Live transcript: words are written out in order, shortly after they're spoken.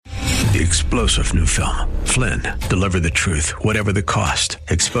The explosive new film, Flynn, deliver the truth, whatever the cost,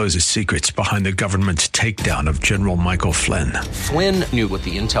 exposes secrets behind the government's takedown of General Michael Flynn. Flynn knew what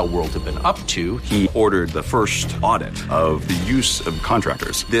the intel world had been up to. He ordered the first audit of the use of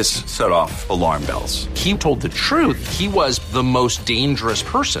contractors. This set off alarm bells. He told the truth. He was the most dangerous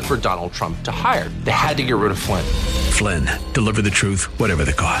person for Donald Trump to hire. They had to get rid of Flynn. Flynn, deliver the truth, whatever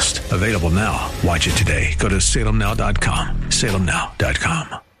the cost. Available now. Watch it today. Go to salemnow.com.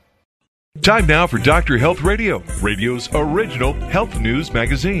 salemnow.com. Time now for Dr. Health Radio, radio's original health news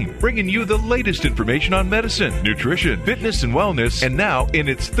magazine, bringing you the latest information on medicine, nutrition, fitness, and wellness, and now in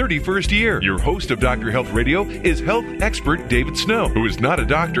its 31st year. Your host of Dr. Health Radio is health expert David Snow, who is not a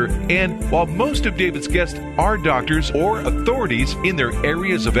doctor, and while most of David's guests are doctors or authorities in their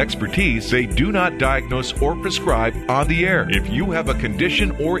areas of expertise, they do not diagnose or prescribe on the air. If you have a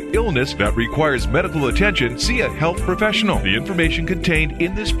condition or illness that requires medical attention, see a health professional. The information contained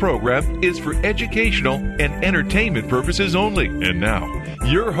in this program is for educational and entertainment purposes only. And now,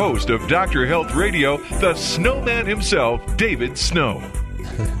 your host of Dr. Health Radio, the snowman himself, David Snow.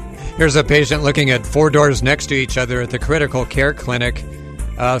 Here's a patient looking at 4 doors next to each other at the critical care clinic.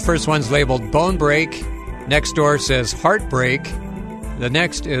 First one's labeled bone break. Next door says heartbreak. The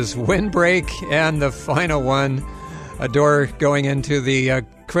next is windbreak. And the final one, a door going into the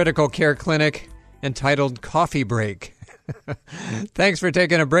critical care clinic entitled coffee break. Thanks for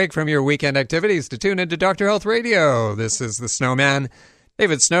taking a break from your weekend activities to tune into Dr. Health Radio. This is the Snowman,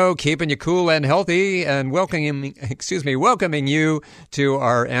 David Snow, keeping you cool and healthy, and welcoming you to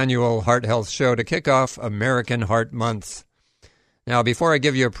our annual Heart Health Show to kick off American Heart Month. Now, before I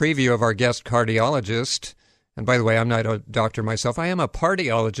give you a preview of our guest cardiologist, and by the way, I'm not a doctor myself. I am a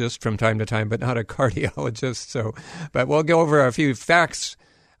partyologist from time to time, but not a cardiologist. But we'll go over a few facts.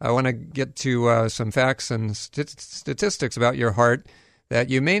 I want to get to some facts and statistics about your heart that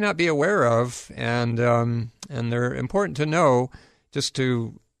you may not be aware of, and they're important to know just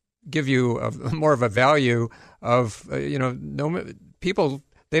to give you more of a value of, people,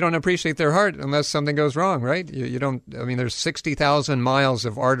 they don't appreciate their heart unless something goes wrong, right? You don't, there's 60,000 miles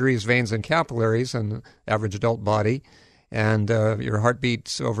of arteries, veins, and capillaries in the average adult body, and your heart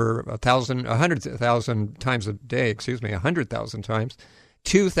beats over 100,000 times a day, 100,000 times.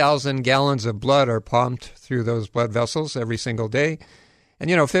 2,000 gallons of blood are pumped through those blood vessels every single day.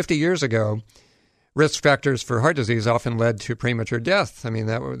 And, 50 years ago, risk factors for heart disease often led to premature death.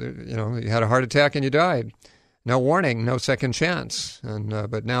 You had a heart attack and you died. No warning, no second chance.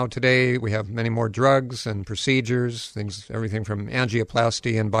 But now today we have many more drugs and procedures, everything from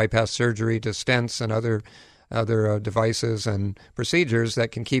angioplasty and bypass surgery to stents and other devices and procedures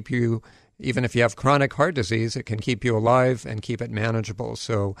that can keep you. Even if you have chronic heart disease, it can keep you alive and keep it manageable.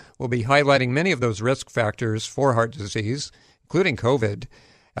 So we'll be highlighting many of those risk factors for heart disease, including COVID,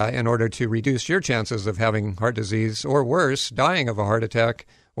 in order to reduce your chances of having heart disease or worse, dying of a heart attack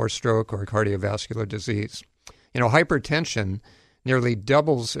or stroke or cardiovascular disease. Hypertension nearly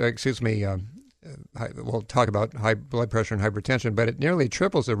doubles, we'll talk about high blood pressure and hypertension, but it nearly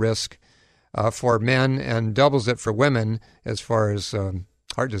triples the risk for men and doubles it for women as far as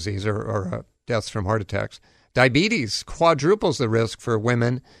heart disease or deaths from heart attacks. Diabetes quadruples the risk for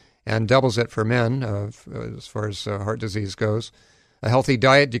women and doubles it for men as far as heart disease goes. A healthy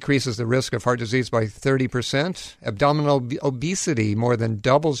diet decreases the risk of heart disease by 30%. Abdominal obesity more than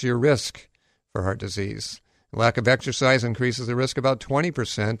doubles your risk for heart disease. Lack of exercise increases the risk about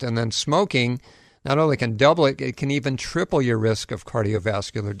 20%. And then smoking not only can double it, it can even triple your risk of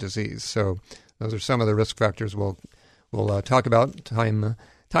cardiovascular disease. So those are some of the risk factors we'll talk about, time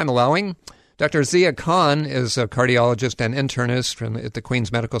allowing. Dr. Zia Khan is a cardiologist and internist at the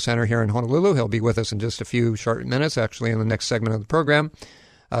Queens Medical Center here in Honolulu. He'll be with us in just a few short minutes, actually, in the next segment of the program,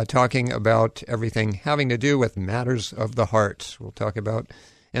 talking about everything having to do with matters of the heart. We'll talk about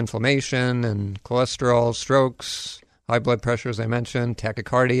inflammation and cholesterol, strokes, high blood pressure, as I mentioned,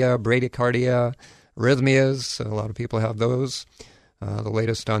 tachycardia, bradycardia, arrhythmias. A lot of people have those. The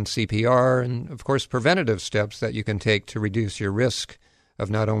latest on CPR, and of course preventative steps that you can take to reduce your risk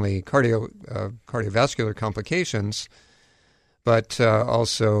of not only cardiovascular complications, but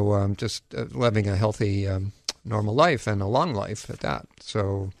also just living a healthy, normal life and a long life at that.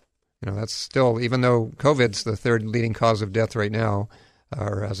 So, that's still, even though COVID's the third leading cause of death right now,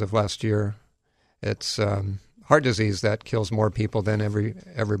 or as of last year, it's heart disease that kills more people than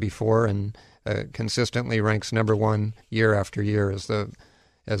ever before, and consistently ranks number one year after year as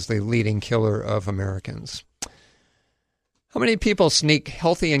the leading killer of Americans. How many people sneak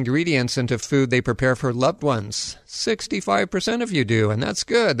healthy ingredients into food they prepare for loved ones? 65% of you do, and that's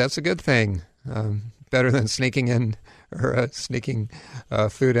good. That's a good thing. Better than sneaking in or sneaking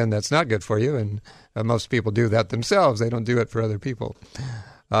food in that's not good for you. And most people do that themselves. They don't do it for other people.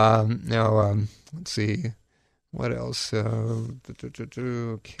 Now, let's see. What else? Okay,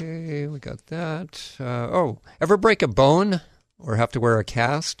 we got that. Ever break a bone or have to wear a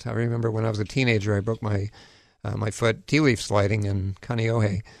cast? I remember when I was a teenager, I broke my foot tea leaf sliding in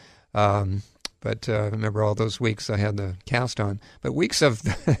Kaneohe. But I remember all those weeks I had the cast on. But weeks of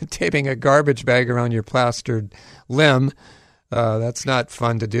taping a garbage bag around your plastered limb, that's not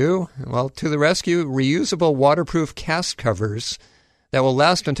fun to do. Well, to the rescue, reusable waterproof cast covers that will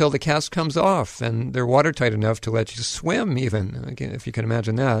last until the cast comes off, and they're watertight enough to let you swim even, if you can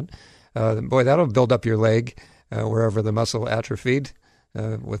imagine that. Boy, that'll build up your leg wherever the muscle atrophied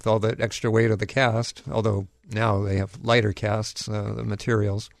with all that extra weight of the cast, although now they have lighter casts, the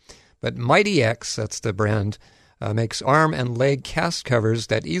materials. But Mighty X, that's the brand, makes arm and leg cast covers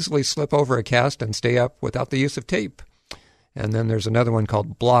that easily slip over a cast and stay up without the use of tape. And then there's another one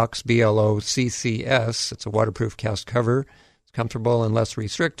called Blocks, BLOCCS. It's a waterproof cast cover. Comfortable and less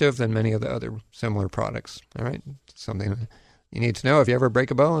restrictive than many of the other similar products. All right, something you need to know if you ever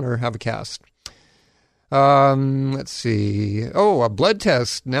break a bone or have a cast. Let's see. A blood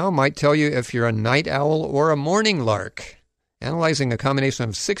test now might tell you if you're a night owl or a morning lark. Analyzing a combination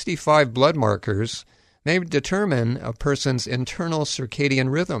of 65 blood markers may determine a person's internal circadian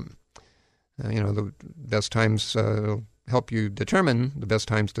rhythm. The best times help you determine the best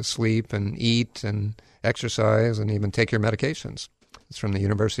times to sleep and eat and exercise and even take your medications. It's from the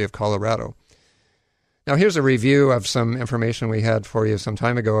University of Colorado. Now here's a review of some information we had for you some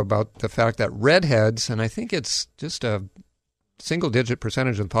time ago about the fact that redheads, and I think it's just a single-digit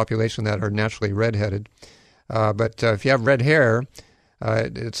percentage of the population that are naturally redheaded, but if you have red hair,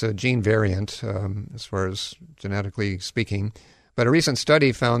 it's a gene variant as far as genetically speaking. But a recent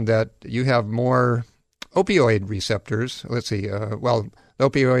study found that you have more opioid receptors. Let's see. The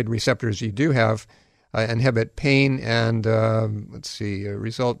opioid receptors you do have inhibit pain, and you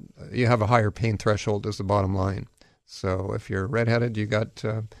have a higher pain threshold is the bottom line. So if you're redheaded, you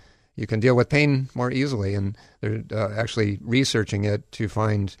can deal with pain more easily, and they're actually researching it to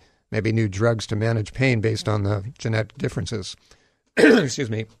find maybe new drugs to manage pain based on the genetic differences. Excuse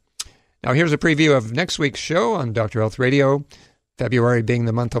me. Now here's a preview of next week's show on Dr. Health Radio. February being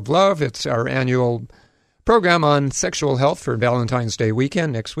the month of love, it's our annual program on sexual health for Valentine's Day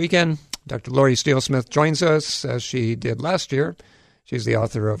weekend, next weekend. Dr. Lori Steele-Smith joins us, as she did last year. She's the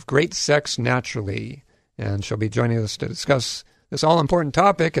author of Great Sex Naturally, and she'll be joining us to discuss this all-important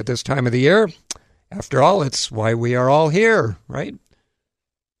topic at this time of the year. After all, it's why we are all here, right?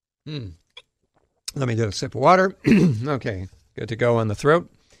 Let me get a sip of water. Okay, good to go on the throat.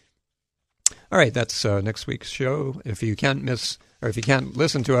 All right, that's next week's show. If you can't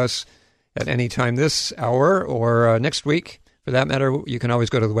listen to us at any time this hour or next week, for that matter, you can always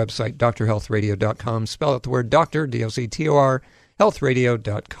go to the website, drhealthradio.com. Spell out the word doctor, D-O-C-T-O-R,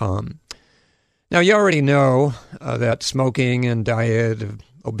 healthradio.com. Now, you already know that smoking and diet,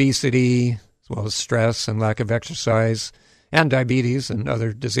 obesity, as well as stress and lack of exercise, and diabetes and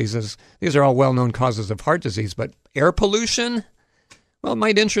other diseases, these are all well-known causes of heart disease. But air pollution? Well, it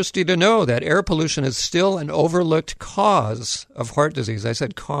might interest you to know that air pollution is still an overlooked cause of heart disease. I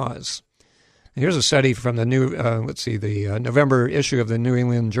said cause. Here's a study from the November issue of the New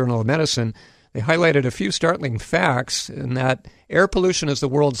England Journal of Medicine. They highlighted a few startling facts in that air pollution is the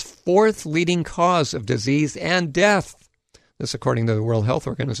world's fourth leading cause of disease and death. This according to the World Health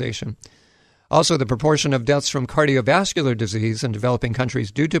Organization. Also, the proportion of deaths from cardiovascular disease in developing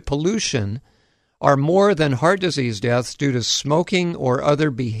countries due to pollution are more than heart disease deaths due to smoking or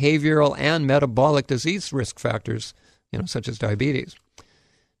other behavioral and metabolic disease risk factors, such as diabetes.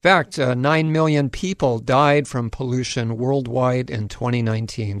 In fact, 9 million people died from pollution worldwide in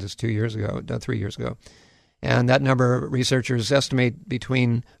 2019, just 3 years ago. And that number, researchers estimate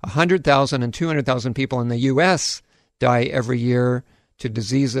between 100,000 and 200,000 people in the U.S. die every year to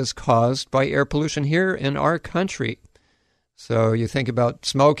diseases caused by air pollution here in our country. So you think about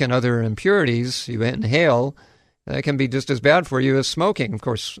smoke and other impurities you inhale, that can be just as bad for you as smoking. Of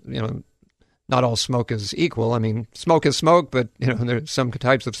course, not all smoke is equal. I mean, smoke is smoke, but there's some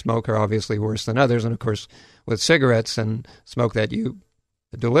types of smoke are obviously worse than others. And of course, with cigarettes and smoke that you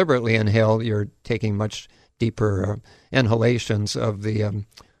deliberately inhale, you're taking much deeper inhalations of the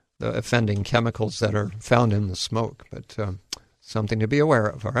offending chemicals that are found in the smoke. But something to be aware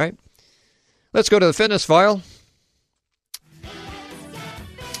of. All right, let's go to the fitness file.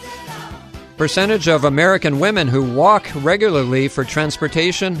 Percentage of American women who walk regularly for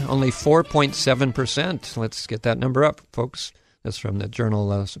transportation, only 4.7%. Let's get that number up, folks. That's from the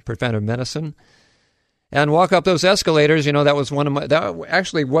Journal of Preventive Medicine. And walk up those escalators. You know, that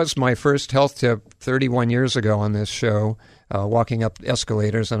actually was my first health tip 31 years ago on this show, walking up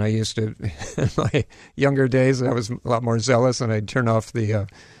escalators. And I used to, in my younger days, I was a lot more zealous, and I'd turn off the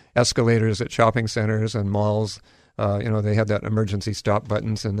escalators at shopping centers and malls. They had that emergency stop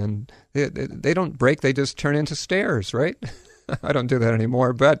buttons, and then they don't break, they just turn into stairs, right? I don't do that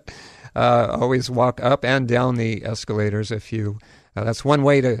anymore, but always walk up and down the escalators if you... that's one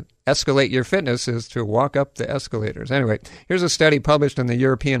way to escalate your fitness, is to walk up the escalators. Anyway, here's a study published in the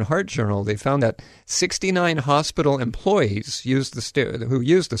European Heart Journal. They found that 69 hospital employees who used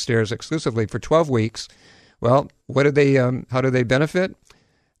the stairs exclusively for 12 weeks. Well, how did they benefit?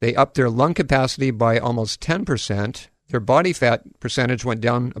 They upped their lung capacity by almost 10%. Their body fat percentage went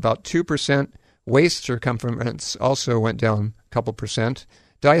down about 2%. Waist circumference also went down a couple percent.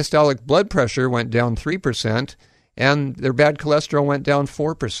 Diastolic blood pressure went down 3%. And their bad cholesterol went down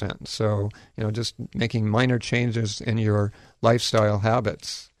 4%. So, just making minor changes in your lifestyle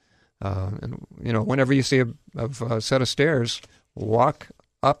habits. Whenever you see a set of stairs, walk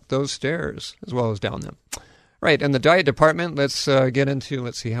up those stairs as well as down them. Right, in the diet department, let's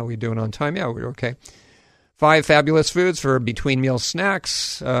see how we're doing on time. Yeah, we're okay. 5 fabulous foods for between meal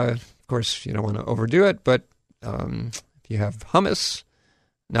snacks. Of course, you don't want to overdo it, but if you have hummus,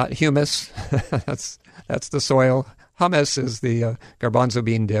 not humus, that's the soil. Hummus is the garbanzo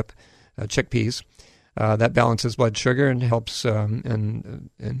bean dip, chickpeas. That balances blood sugar and helps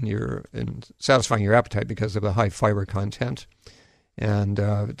in satisfying your appetite because of the high fiber content. And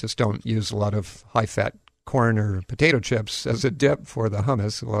just don't use a lot of high-fat corn or potato chips as a dip for the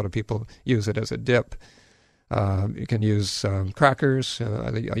hummus. A lot of people use it as a dip. You can use crackers. I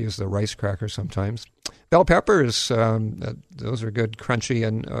use the rice crackers sometimes. Bell peppers, those are good, crunchy,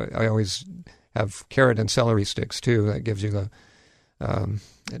 and I always have carrot and celery sticks too. That gives you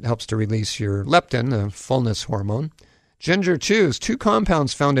it helps to release your leptin, the fullness hormone. Ginger chews. 2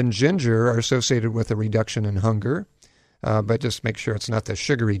 compounds found in ginger are associated with a reduction in hunger, but just make sure it's not the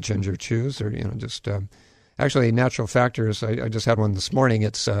sugary ginger chews, or actually, Natural Factors, I just had one this morning.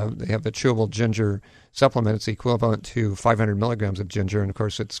 It's they have the chewable ginger supplement. It's equivalent to 500 milligrams of ginger, and of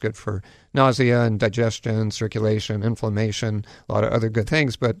course it's good for nausea and digestion, circulation, inflammation, a lot of other good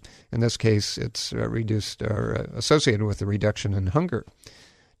things, but in this case it's reduced or associated with the reduction in hunger.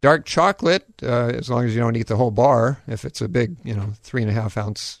 Dark chocolate, as long as you don't eat the whole bar, if it's a big, 3.5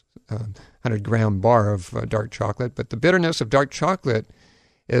 ounce, 100-gram bar of dark chocolate, but the bitterness of dark chocolate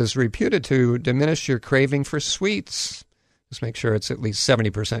is reputed to diminish your craving for sweets. Just make sure it's at least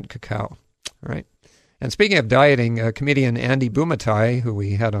 70% cacao. All right. And speaking of dieting, comedian Andy Bumatai, who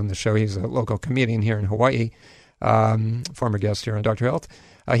we had on the show, he's a local comedian here in Hawaii, former guest here on Dr. Health,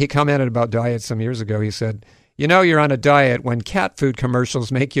 he commented about diet some years ago. He said, you're on a diet when cat food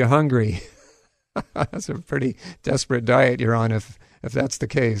commercials make you hungry. That's a pretty desperate diet you're on if that's the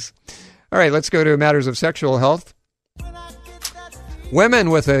case. All right, let's go to matters of sexual health. Women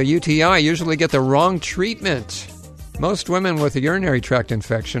with a UTI usually get the wrong treatment. Most women with a urinary tract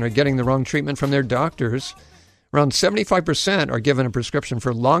infection are getting the wrong treatment from their doctors. Around 75% are given a prescription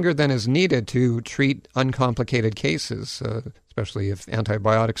for longer than is needed to treat uncomplicated cases, especially if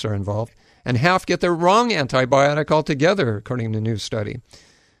antibiotics are involved. And half get the wrong antibiotic altogether, according to a new study.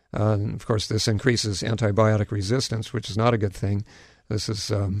 Of course, this increases antibiotic resistance, which is not a good thing. This is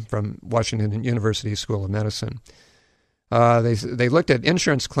from Washington University School of Medicine. They looked at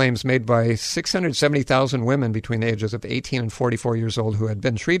insurance claims made by 670,000 women between the ages of 18 and 44 years old who had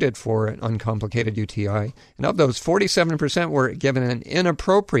been treated for an uncomplicated UTI. And of those, 47% were given an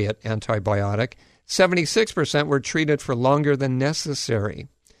inappropriate antibiotic. 76% were treated for longer than necessary.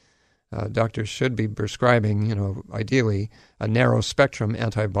 Doctors should be prescribing, ideally, a narrow-spectrum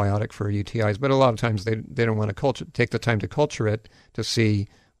antibiotic for UTIs, but a lot of times they don't want to take the time to culture it to see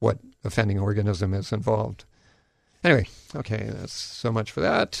what offending organism is involved. Anyway, okay, that's so much for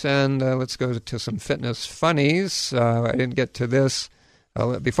that. And let's go to some fitness funnies. I didn't get to this.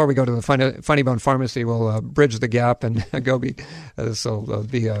 Before we go to the Funny Bone Pharmacy, we'll bridge the gap and this will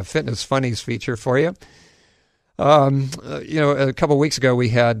be a fitness funnies feature for you. A couple of weeks ago we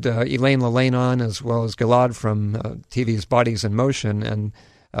had Elaine Lalaine on, as well as Gilad from TV's Bodies in Motion, and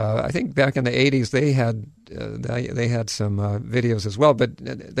I think back in the 80s they had some videos as well. But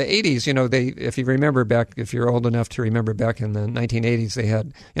the 80s, if you remember back, if you're old enough to remember back in the 1980s, they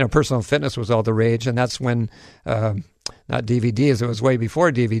had, personal fitness was all the rage, and that's when not DVDs, it was way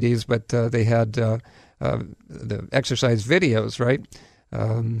before DVDs, but they had the exercise videos, right?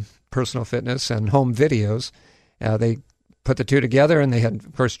 Personal fitness and home videos. They put the two together, and they had,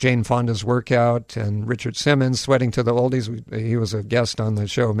 of course, Jane Fonda's workout and Richard Simmons, Sweating to the Oldies. He was a guest on the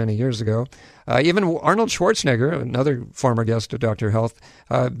show many years ago. Even Arnold Schwarzenegger, another former guest of Dr. Health,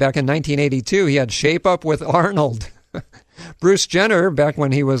 back in 1982, he had Shape Up with Arnold. Bruce Jenner, back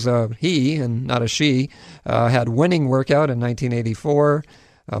when he was a he and not a she, had Winning Workout in 1984.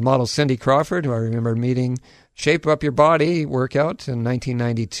 Model Cindy Crawford, who I remember meeting, Shape Up Your Body workout in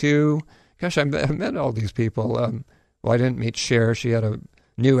 1992. Gosh, I met all these people. I didn't meet Cher. She had a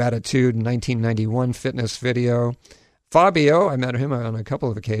New Attitude in 1991 fitness video. Fabio, I met him on a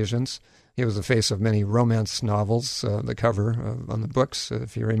couple of occasions. He was the face of many romance novels, the cover on the books,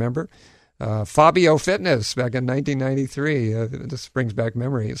 if you remember. Fabio Fitness back in 1993. This brings back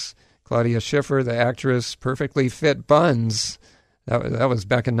memories. Claudia Schiffer, the actress, Perfectly Fit Buns. That was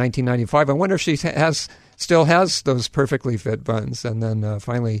back in 1995. I wonder if she still has those perfectly fit buns. And then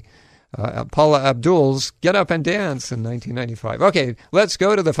finally, Paula Abdul's Get Up and Dance in 1995. Okay, let's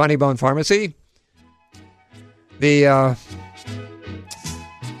go to the Funny Bone Pharmacy. The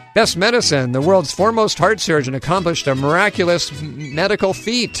Best Medicine, the world's foremost heart surgeon, accomplished a miraculous medical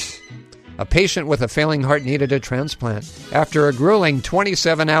feat. A patient with a failing heart needed a transplant. After a grueling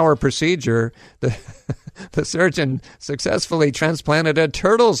 27-hour procedure, the surgeon successfully transplanted a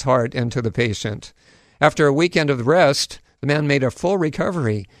turtle's heart into the patient. After a weekend of rest, the man made a full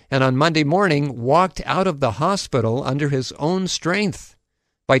recovery and on Monday morning walked out of the hospital under his own strength.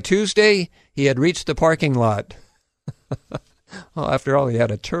 By Tuesday, he had reached the parking lot. Well, after all, he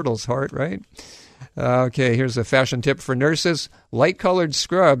had a turtle's heart, right? Okay, here's a fashion tip for nurses. Light-colored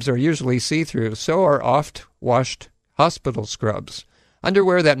scrubs are usually see-through, so are oft-washed hospital scrubs.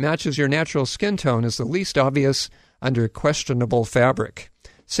 Underwear that matches your natural skin tone is the least obvious under questionable fabric.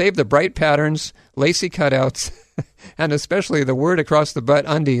 Save the bright patterns, lacy cutouts, and especially the word across the butt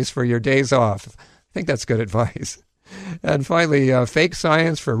undies for your days off. I think that's good advice. And finally, fake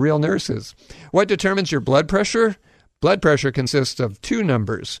science for real nurses. What determines your blood pressure? Blood pressure consists of two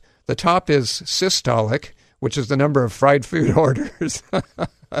numbers. The top is systolic, which is the number of fried food orders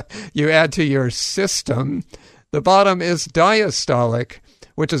you add to your system. The bottom is diastolic,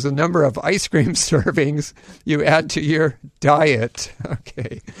 which is the number of ice cream servings you add to your diet.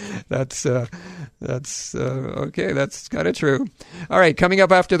 Okay, that's okay. That's kind of true. All right, coming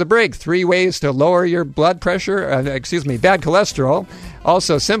up after the break, 3 ways to lower your blood pressure. Bad cholesterol.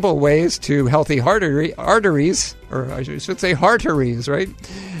 Also, simple ways to healthy arteries, or I should say arteries, right?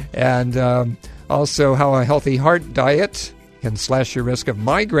 And also how a healthy heart diet can slash your risk of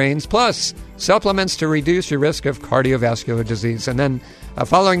migraines, plus supplements to reduce your risk of cardiovascular disease. And then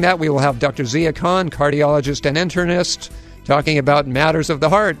following that, we will have Dr. Zia Khan, cardiologist and internist, talking about matters of the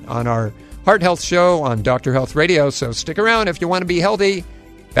heart on our Heart Health Show on Dr. Health Radio. So stick around if you want to be healthy.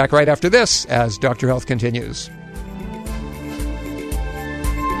 Back right after this as Dr. Health continues.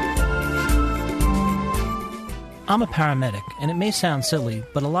 I'm a paramedic, and it may sound silly,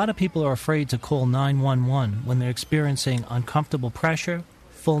 but a lot of people are afraid to call 911 when they're experiencing uncomfortable pressure,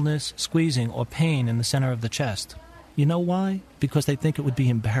 fullness, squeezing, or pain in the center of the chest. You know why? Because they think it would be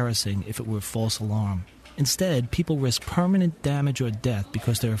embarrassing if it were a false alarm. Instead, people risk permanent damage or death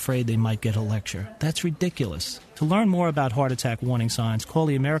because they're afraid they might get a lecture. That's ridiculous. To learn more about heart attack warning signs, call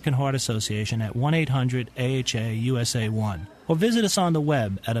the American Heart Association at 1-800-AHA-USA1 or visit us on the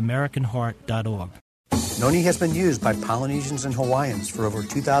web at americanheart.org. Noni has been used by Polynesians and Hawaiians for over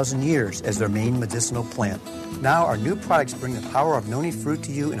 2,000 years as their main medicinal plant. Now our new products bring the power of noni fruit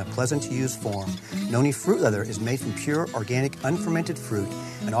to you in a pleasant-to-use form. Noni fruit leather is made from pure, organic, unfermented fruit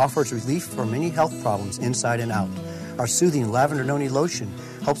and offers relief for many health problems inside and out. Our soothing lavender noni lotion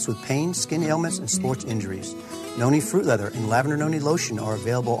helps with pain, skin ailments, and sports injuries. Noni fruit leather and lavender noni lotion are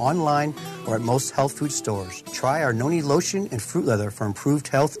available online or at most health food stores. Try our noni lotion and fruit leather for improved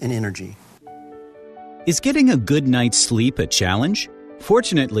health and energy. Is getting a good night's sleep a challenge?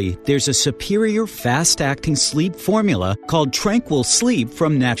 Fortunately, there's a superior fast-acting sleep formula called Tranquil Sleep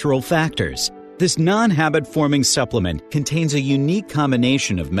from Natural Factors. This non-habit-forming supplement contains a unique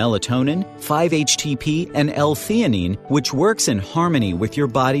combination of melatonin, 5-HTP, and L-theanine, which works in harmony with your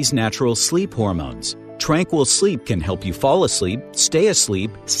body's natural sleep hormones. Tranquil Sleep can help you fall asleep, stay asleep,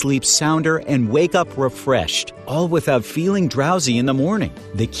 sleep sounder, and wake up refreshed, all without feeling drowsy in the morning.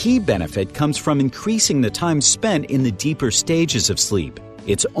 The key benefit comes from increasing the time spent in the deeper stages of sleep.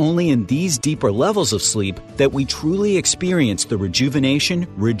 It's only in these deeper levels of sleep that we truly experience the rejuvenation,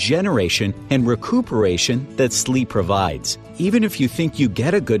 regeneration, and recuperation that sleep provides. Even if you think you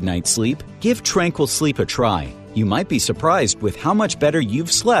get a good night's sleep, give Tranquil Sleep a try. You might be surprised with how much better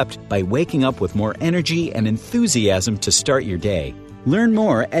you've slept by waking up with more energy and enthusiasm to start your day. Learn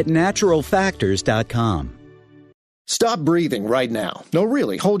more at naturalfactors.com. Stop breathing right now. No,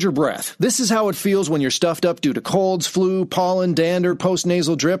 really, hold your breath. This is how it feels when you're stuffed up due to colds, flu, pollen, dander,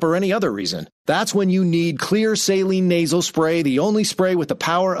 postnasal drip, or any other reason. That's when you need Clear Saline Nasal Spray, the only spray with the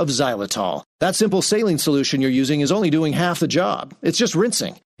power of xylitol. That simple saline solution you're using is only doing half the job. It's just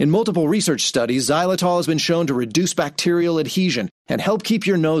rinsing. In multiple research studies, xylitol has been shown to reduce bacterial adhesion and help keep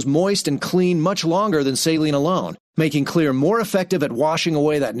your nose moist and clean much longer than saline alone, making Clear more effective at washing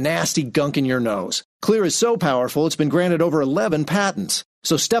away that nasty gunk in your nose. Clear is so powerful, it's been granted over 11 patents.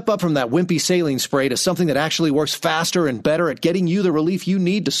 So step up from that wimpy saline spray to something that actually works faster and better at getting you the relief you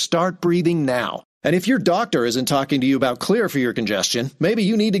need to start breathing now. And if your doctor isn't talking to you about Clear for your congestion, maybe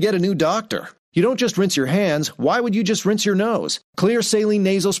you need to get a new doctor. You don't just rinse your hands. Why would you just rinse your nose? Clear Saline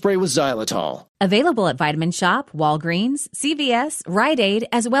Nasal Spray with xylitol. Available at Vitamin Shop, Walgreens, CVS, Rite Aid,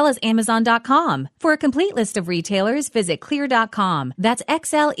 as well as Amazon.com. For a complete list of retailers, visit Clear.com. That's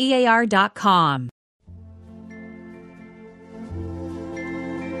XLEAR.com.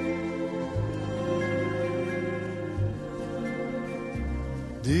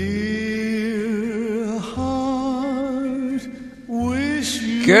 Dear heart, wish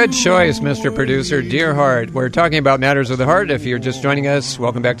you. Good choice, Mr. Producer. Dear Heart. We're talking about matters of the heart. If you're just joining us,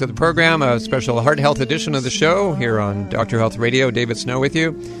 welcome back to the program, a special heart health edition of the show here on Dr. Health Radio. David Snow with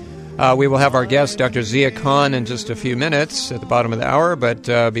you. We will have our guest, Dr. Zia Khan, in just a few minutes at the bottom of the hour.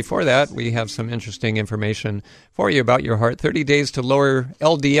 But before that, we have some interesting information for you about your heart. 30 days to lower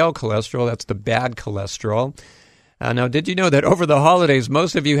LDL cholesterol. That's the bad cholesterol. Now, did you know that over the holidays,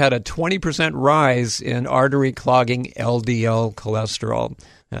 most of you had a 20% rise in artery-clogging LDL cholesterol?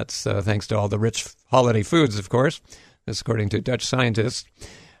 That's thanks to all the rich holiday foods, of course, this according to Dutch scientists.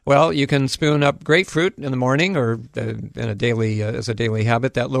 Well, you can spoon up grapefruit in the morning or in a daily as a daily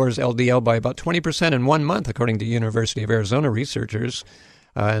habit. That lowers LDL by about 20% in 1 month, according to University of Arizona researchers.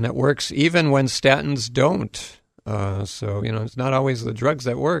 And it works even when statins don't. So, it's not always the drugs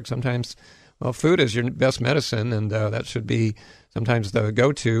that work. Sometimes... Well, food is your best medicine, and that should be sometimes the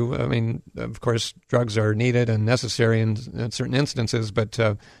go-to. I mean, of course, drugs are needed and necessary in certain instances, but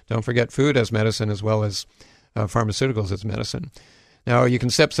don't forget food as medicine as well as pharmaceuticals as medicine. Now, you can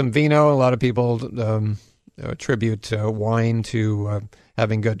sip some vino. A lot of people attribute wine to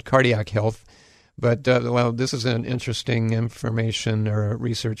having good cardiac health. But, this is an interesting information or a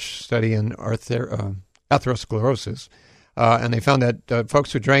research study in atherosclerosis. And they found that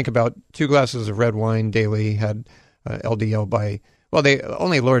folks who drank about 2 glasses of red wine daily had LDL they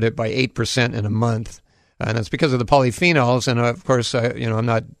only lowered it by 8% in a month. And it's because of the polyphenols. And of course,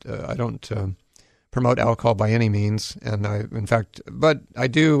 I don't promote alcohol by any means. And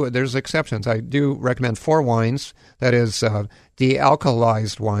there's exceptions. I do recommend 4 wines. That is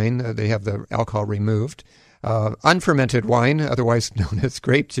de-alcoholized wine. They have the alcohol removed. Unfermented wine, otherwise known as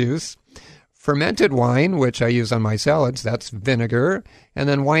grape juice. Fermented wine, which I use on my salads, that's vinegar. And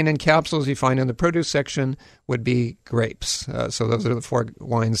then wine in capsules you find in the produce section would be grapes. So those are the 4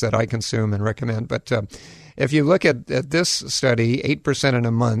 wines that I consume and recommend. But if you look at this study, 8% in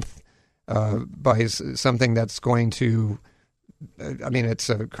a month by something that's going to, it's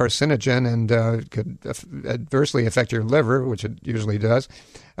a carcinogen and could adversely affect your liver, which it usually does.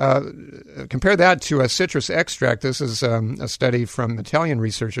 Compare that to a citrus extract. This is a study from Italian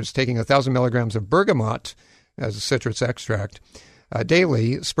researchers taking 1,000 milligrams of bergamot as a citrus extract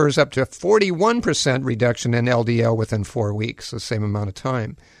daily spurs up to 41% reduction in LDL within 4 weeks, the same amount of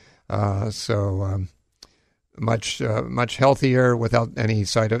time. Much healthier without any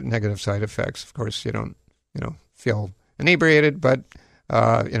negative side effects. Of course, you don't feel inebriated, but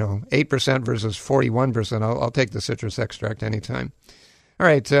 8% versus 41%. I'll take the citrus extract anytime. All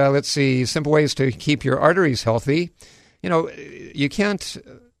right, let's see. Simple ways to keep your arteries healthy. You can't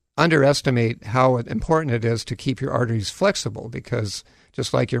underestimate how important it is to keep your arteries flexible, because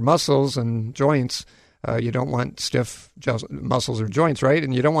just like your muscles and joints, you don't want stiff muscles or joints, right?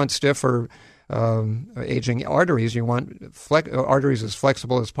 And you don't want stiff or aging arteries. You want arteries as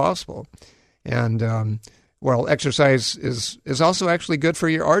flexible as possible. And exercise is also actually good for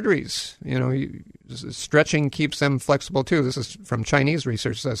your arteries. Stretching keeps them flexible too. This is from Chinese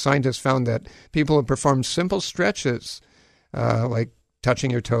research. Scientists found that people who perform simple stretches, like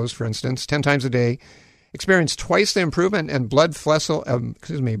touching your toes, for instance, 10 times a day, experience twice the improvement in blood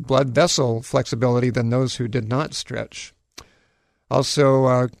vessel flexibility than those who did not stretch.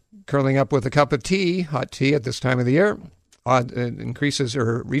 Also, curling up with a cup of tea, hot tea at this time of the year, reduces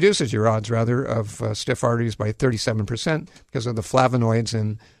your odds of stiff arteries by 37% because of the flavonoids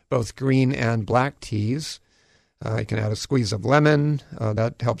in both green and black teas. You can add a squeeze of lemon.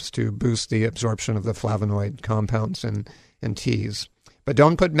 That helps to boost the absorption of the flavonoid compounds in teas. But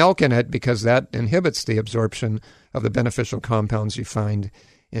don't put milk in it because that inhibits the absorption of the beneficial compounds you find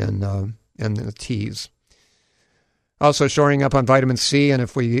in the teas. Also shoring up on vitamin C, and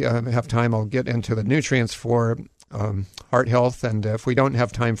if we have time, I'll get into the nutrients for heart health. And if we don't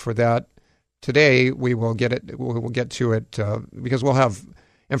have time for that today, we will get to it because we'll have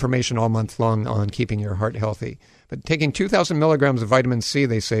information all month long on keeping your heart healthy. But taking 2,000 milligrams of vitamin C,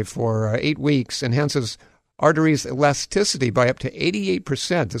 they say, for 8 weeks enhances arteries' elasticity by up to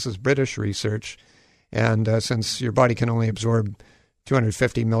 88%. This is British research. And since your body can only absorb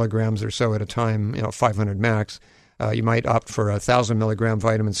 250 milligrams or so at a time, 500 max, you might opt for a 1,000 milligram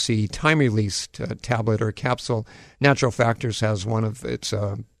vitamin C time-released tablet or capsule. Natural Factors has one of its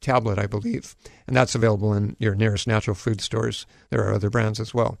tablet, I believe, and that's available in your nearest natural food stores. There are other brands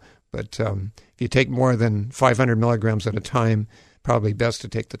as well. But if you take more than 500 milligrams at a time, probably best to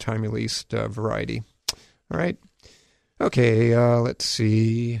take the time-released variety. All right. Okay, let's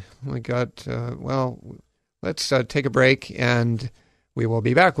see. We got, let's take a break, and we will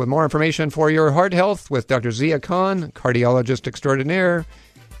be back with more information for your heart health with Dr. Zia Khan, cardiologist extraordinaire,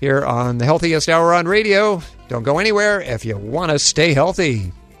 here on the Healthiest Hour on Radio. Don't go anywhere if you want to stay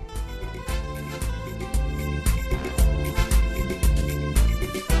healthy.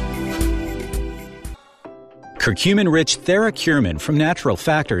 Curcumin-rich TheraCurmin from Natural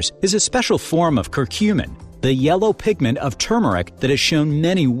Factors is a special form of curcumin, the yellow pigment of turmeric that has shown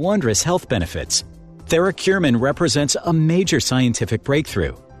many wondrous health benefits. TheraCurmin represents a major scientific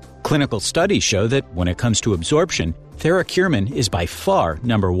breakthrough. Clinical studies show that when it comes to absorption, TheraCurmin is by far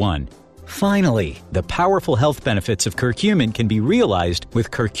number one. Finally, the powerful health benefits of curcumin can be realized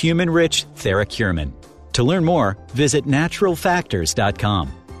with curcumin-rich TheraCurmin. To learn more, visit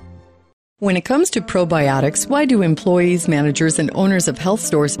naturalfactors.com. When it comes to probiotics, why do employees, managers, and owners of health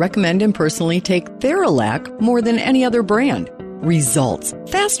stores recommend and personally take Theralac more than any other brand? Results.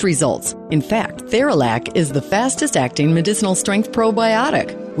 Fast results. In fact, Theralac is the fastest-acting medicinal-strength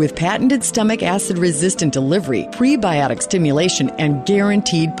probiotic. With patented stomach acid-resistant delivery, prebiotic stimulation, and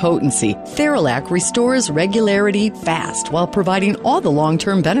guaranteed potency, Theralac restores regularity fast while providing all the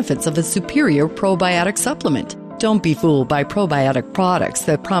long-term benefits of a superior probiotic supplement. Don't be fooled by probiotic products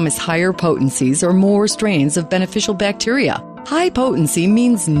that promise higher potencies or more strains of beneficial bacteria. High potency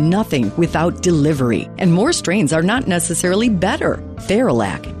means nothing without delivery, and more strains are not necessarily better.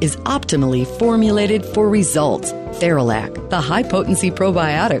 Theralac is optimally formulated for results. Theralac, the high-potency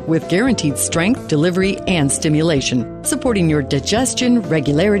probiotic with guaranteed strength, delivery, and stimulation, supporting your digestion,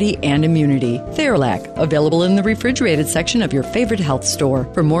 regularity, and immunity. Theralac, available in the refrigerated section of your favorite health store.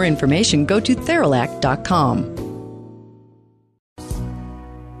 For more information, go to Theralac.com.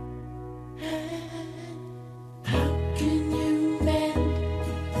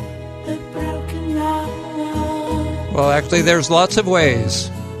 Well, actually, there's lots of ways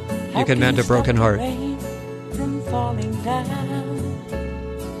you can mend a broken heart.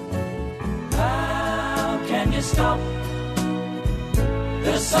 How can you stop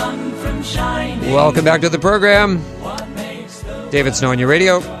the sun from shining? Welcome back to the program. David Snow on your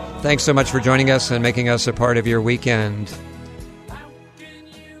radio. Thanks so much for joining us and making us a part of your weekend.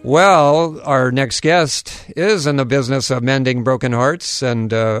 Well, our next guest is in the business of mending broken hearts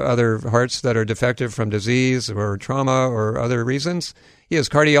and other hearts that are defective from disease or trauma or other reasons. He is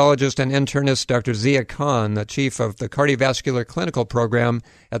cardiologist and internist Dr. Zia Khan, the chief of the cardiovascular clinical program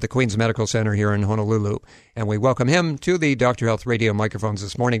at the Queens Medical Center here in Honolulu. And we welcome him to the Dr. Health Radio microphones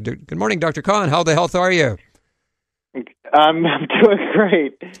this morning. Good morning, Dr. Khan. How the health are you? I'm doing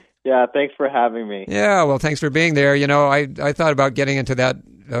great. Yeah, thanks for having me. Yeah, well, thanks for being there. You know, I thought about getting into that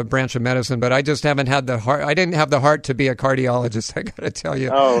branch of medicine, but I just haven't had the heart. I didn't have the heart to be a cardiologist, I got to tell you.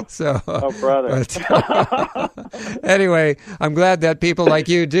 Oh, brother. Anyway, I'm glad that people like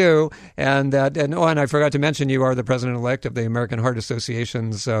you do, and I forgot to mention you are the president-elect of the American Heart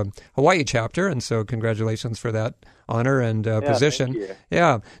Association's Hawaii chapter, and so congratulations for that honor and position. Thank you.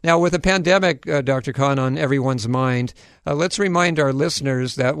 Yeah. Now, with the pandemic, Dr. Khan, on everyone's mind, let's remind our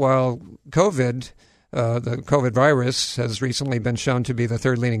listeners that while the COVID virus has recently been shown to be the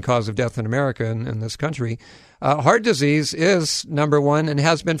third leading cause of death in America in this country, heart disease is number one and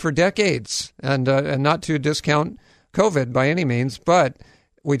has been for decades. And not to discount COVID by any means, but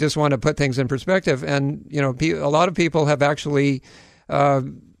we just want to put things in perspective. And, you know, a lot of people have actually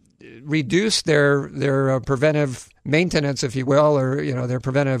reduced their preventive maintenance, if you will, or, you know, their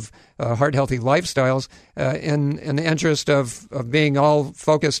preventive heart-healthy lifestyles in the interest of being all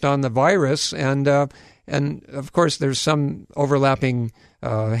focused on the virus. And of course, there's some overlapping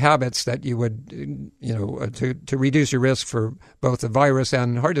habits that you would, to reduce your risk for both the virus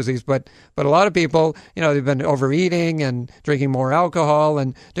and heart disease. But a lot of people, they've been overeating and drinking more alcohol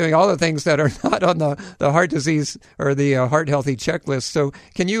and doing all the things that are not on the heart disease or the heart healthy checklist. So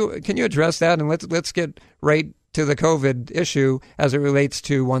can you address that, and let's get right to the COVID issue as it relates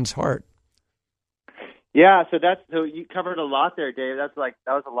to one's heart? Yeah, so you covered a lot there, Dave. That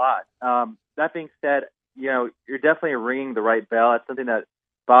was a lot. That being said, you're definitely ringing the right bell. It's something that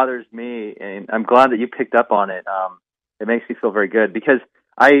bothers me, and I'm glad that you picked up on it. It makes me feel very good because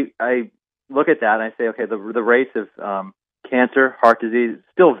I look at that and I say, okay, the rates of cancer, heart disease,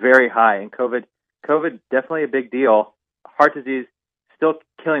 still very high, and COVID definitely a big deal. Heart disease still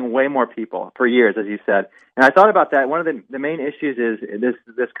killing way more people for years, as you said. And I thought about that. One of the main issues is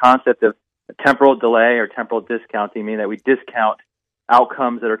this concept of temporal delay or temporal discounting, meaning that we discount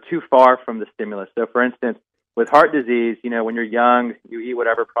outcomes that are too far from the stimulus. So, for instance, with heart disease, when you're young, you eat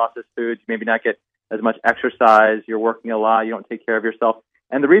whatever processed foods, you maybe not get as much exercise, you're working a lot, you don't take care of yourself.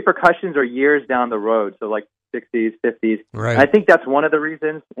 And the repercussions are years down the road, so like 60s, 50s. Right. And I think that's one of the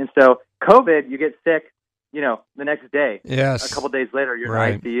reasons. And so COVID, you get sick, the next day. Yes. A couple days later, you're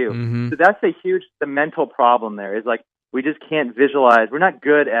right. in ICU. Mm-hmm. So that's the mental problem there is like we just can't visualize. We're not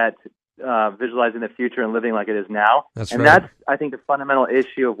good at visualizing the future and living like it is now. That's and right. That's, I think, the fundamental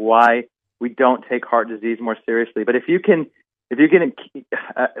issue of why we don't take heart disease more seriously. But if you can,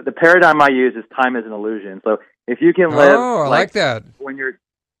 the paradigm I use is time is an illusion. So if you can live, I like that. When you're,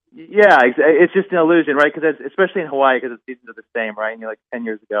 it's just an illusion, right? Because especially in Hawaii, because the seasons are the same, right? And 10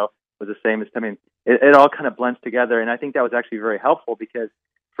 years ago was the same as, it all kind of blends together. And I think that was actually very helpful because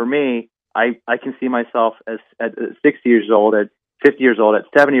for me, I can see myself as at 60 years old, at 50 years old, at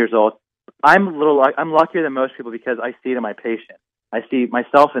 70 years old. I'm luckier than most people because I see it in my patients. I see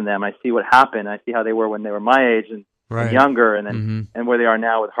myself in them. I see what happened. I see how they were when they were my age and younger, and then and where they are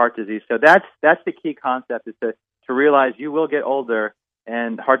now with heart disease. So that's the key concept is to realize you will get older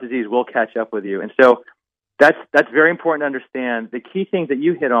and heart disease will catch up with you. And so that's very important to understand. The key things that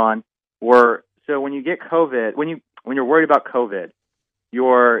you hit on were, so when you get COVID, when you're worried about COVID,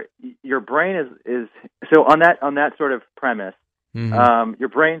 your brain is so on that sort of premise. Mm-hmm. Your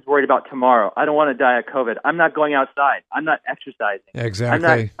brain's worried about tomorrow. I don't want to die of COVID. I'm not going outside. I'm not exercising.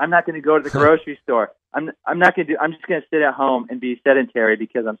 Exactly. I'm not going to go to the grocery store. I'm not going to I'm just going to sit at home and be sedentary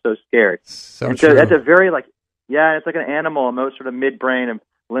because I'm so scared. So that's a very it's like an animal, sort of midbrain and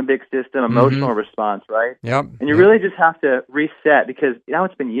limbic system emotional response, right? Yep. And you really just have to reset because now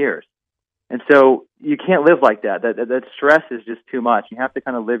it's been years. And so you can't live like that. That stress is just too much. You have to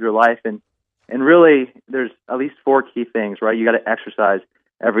kind of live your life and really, there's at least 4 key things, right? You got to exercise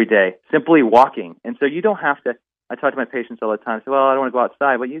every day, simply walking. And so you don't have to, I talk to my patients all the time, say, well, I don't want to go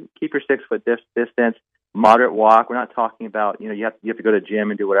outside. But you keep your 6-foot distance, moderate walk. We're not talking about, you have to go to the gym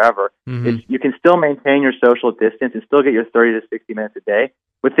and do whatever. Mm-hmm. You can still maintain your social distance and still get your 30 to 60 minutes a day.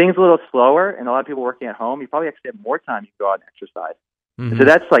 With things a little slower and a lot of people working at home, you probably actually have more time you can go out and exercise. Mm-hmm. So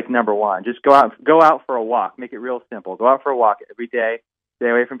that's number one. Just go out for a walk. Make it real simple. Go out for a walk every day. Stay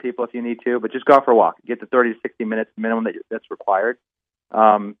away from people if you need to, but just go out for a walk. Get the 30 to 60 minutes minimum that's required.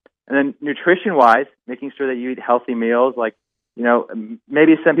 And then nutrition-wise, making sure that you eat healthy meals.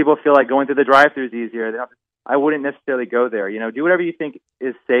 Maybe some people feel like going through the drive-thru is easier. I wouldn't necessarily go there. Do whatever you think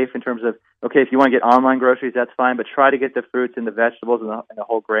is safe in terms of, okay, if you want to get online groceries, that's fine, but try to get the fruits and the vegetables and the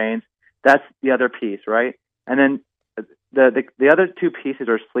whole grains. That's the other piece, right? And then the other 2 pieces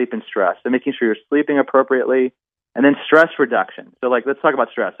are sleep and stress. So making sure you're sleeping appropriately. And then stress reduction. So, let's talk about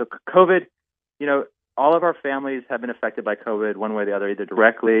stress. So, COVID, all of our families have been affected by COVID one way or the other, either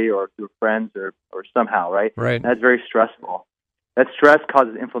directly or through friends or somehow, right? Right. And that's very stressful. That stress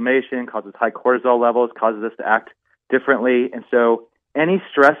causes inflammation, causes high cortisol levels, causes us to act differently. And so, any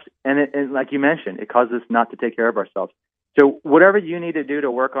stress, and like you mentioned, it causes us not to take care of ourselves. So, whatever you need to do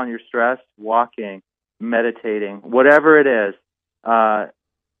to work on your stress, walking, meditating, whatever it is,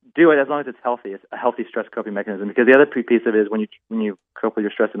 do it as long as it's healthy. It's a healthy stress coping mechanism. Because the other piece of it is when you cope with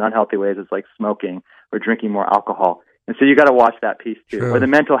your stress in unhealthy ways, it's like smoking or drinking more alcohol. And so you got to watch that piece too, True. or the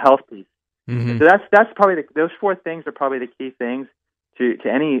mental health piece. Mm-hmm. So that's probably those 4 things are probably the key things to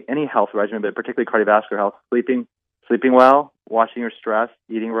any health regimen, but particularly cardiovascular health: sleeping well, watching your stress,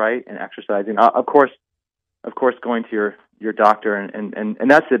 eating right, and exercising. Of course, going to your doctor and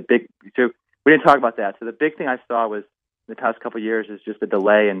that's the big. So we didn't talk about that. So the big thing I saw was, the past couple of years, is just a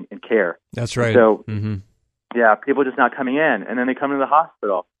delay in care. That's right. So, mm-hmm. People just not coming in, and then they come to the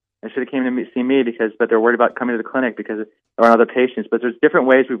hospital. They should have came to see me but they're worried about coming to the clinic because there are other patients. But there's different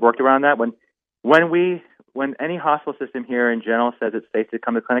ways we've worked around that. When we when any hospital system here in general says it's safe to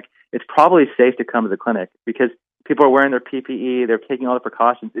come to the clinic, it's probably safe to come to the clinic because people are wearing their PPE, they're taking all the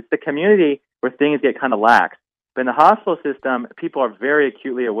precautions. It's the community where things get kind of lax. But in the hospital system, people are very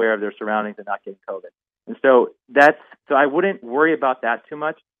acutely aware of their surroundings and not getting COVID. And so I wouldn't worry about that too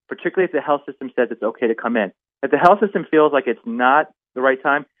much, particularly if the health system says it's okay to come in. If the health system feels like it's not the right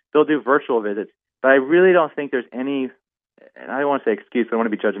time, they'll do virtual visits. But I really don't think there's any, and I don't want to say excuse, I don't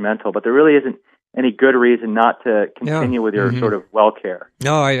want to be judgmental, but there really isn't any good reason not to continue with your sort of well care.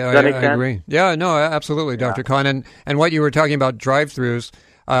 No, I agree. Yeah, no, absolutely, Dr. Kahn. And what you were talking about drive-thrus,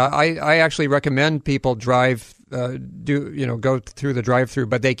 I actually recommend people go through the drive-through,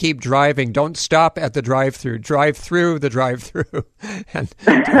 but they keep driving. Don't stop at the drive-through. Drive through the drive-through, and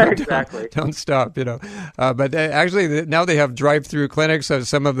exactly. Don't stop. But actually, now they have drive-through clinics. So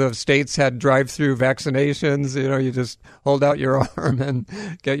some of the states had drive-through vaccinations. You just hold out your arm and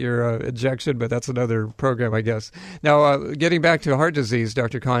get your injection. But that's another program, I guess. Now, getting back to heart disease,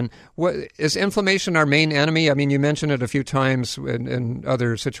 Dr. Kahn, is inflammation our main enemy? I mean, you mentioned it a few times in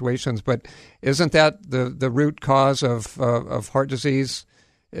other situations, but isn't that the root cause of heart disease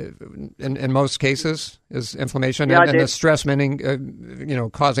in most cases is inflammation, and the stress meaning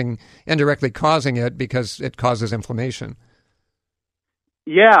indirectly causing it because it causes inflammation.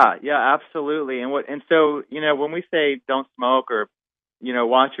 Yeah, absolutely. And so when we say don't smoke or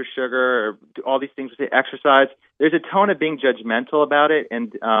watch your sugar or do all these things, we say exercise, there's a tone of being judgmental about it,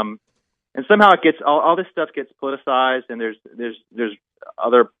 and somehow it gets all this stuff gets politicized, and there's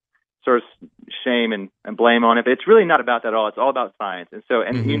other sort of shame and blame on it, but it's really not about that at all. It's all about science. And so,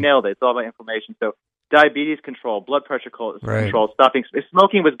 you nailed it. It's all about inflammation. So diabetes control, blood pressure control, stopping. If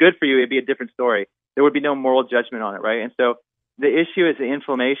smoking was good for you, it'd be a different story. There would be no moral judgment on it, right? And so the issue is the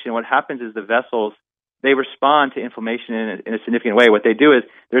inflammation. What happens is the vessels, they respond to inflammation in a significant way. What they do is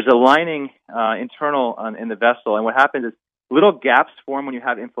there's a lining internal in the vessel, and what happens is little gaps form when you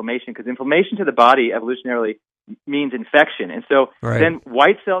have inflammation, because inflammation to the body evolutionarily means infection. And so then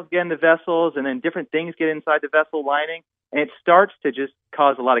white cells get in the vessels, and then different things get inside the vessel lining, and it starts to just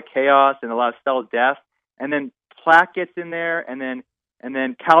cause a lot of chaos and a lot of cell death. And then plaque gets in there, and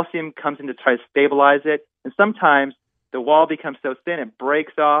then calcium comes in to try to stabilize it. And sometimes the wall becomes so thin it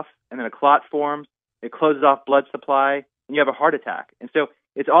breaks off, and then a clot forms. It closes off blood supply, and you have a heart attack. And so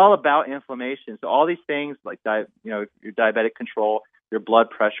it's all about inflammation. So all these things like your diabetic control, your blood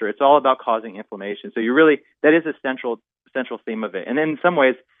pressure, it's all about causing inflammation. So that is a central theme of it. And in some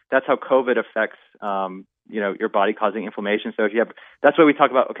ways, that's how COVID affects your body causing inflammation. So that's why we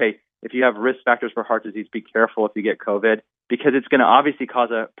talk about, okay, if you have risk factors for heart disease, be careful if you get COVID, because it's going to obviously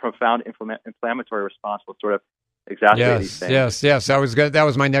cause a profound inflammatory response will sort of exacerbate these things. Yes. That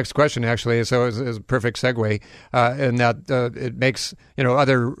was my next question, actually. So it was a perfect segue in that it makes,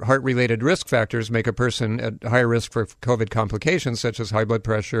 other heart-related risk factors make a person at higher risk for COVID complications, such as high blood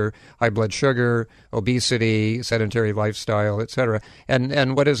pressure, high blood sugar, obesity, sedentary lifestyle, et cetera.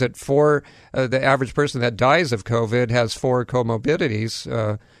 And what is it? The average person that dies of COVID has 4 comorbidities,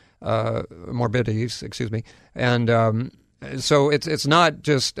 and so it's not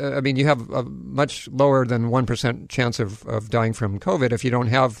just, you have a much lower than 1% chance of dying from COVID if you don't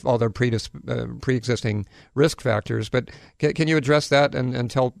have all the pre-existing risk factors. But can you address that and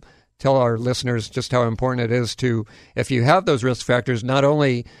tell our listeners just how important it is to, if you have those risk factors, not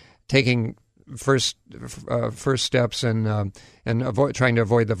only taking first steps and trying to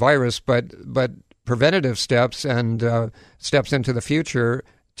avoid the virus, but preventative steps and steps into the future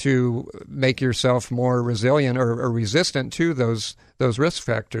to make yourself more resilient or resistant to those risk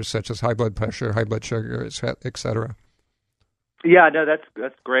factors, such as high blood pressure, high blood sugar, et cetera. Yeah, no,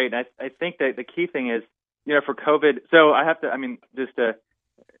 that's great. I think that the key thing is, for COVID. So the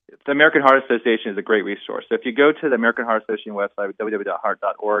American Heart Association is a great resource. So if you go to the American Heart Association website,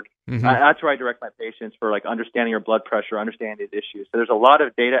 www.heart.org, that's where I direct my patients for understanding your blood pressure, understanding these issues. So there's a lot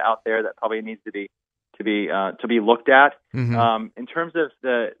of data out there that probably needs to be looked at. In terms of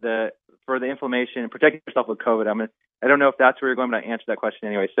for the inflammation and protecting yourself with COVID, I don't know if that's where you're going, but I answer that question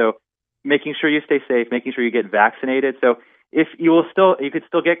anyway. So making sure you stay safe, making sure you get vaccinated. So if you could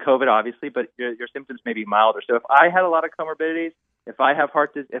still get COVID, obviously, but your symptoms may be milder. So if I had a lot of comorbidities, if I have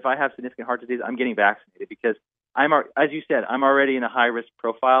significant heart disease, I'm getting vaccinated because as you said, I'm already in a high risk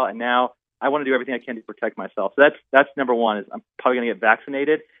profile, and now I want to do everything I can to protect myself. So that's number one, is I'm probably going to get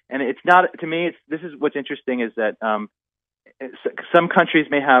vaccinated. And it's not, to me, this is what's interesting is that some countries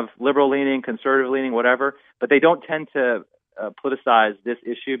may have liberal leaning, conservative leaning, whatever, but they don't tend to politicize this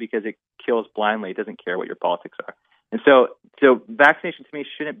issue because it kills blindly. It doesn't care what your politics are. And so vaccination to me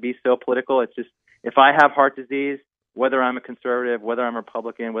shouldn't be so political. It's just, if I have heart disease, whether I'm a conservative, whether I'm a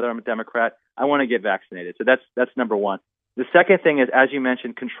Republican, whether I'm a Democrat, I want to get vaccinated. So that's number one. The second thing is, as you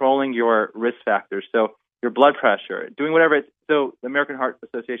mentioned, controlling your risk factors. So your blood pressure, doing whatever. So the American Heart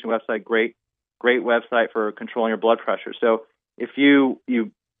Association website, great website for controlling your blood pressure. So if you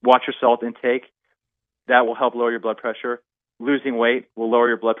watch your salt intake, that will help lower your blood pressure. Losing weight will lower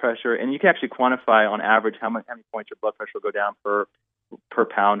your blood pressure, and you can actually quantify on average how many points your blood pressure will go down per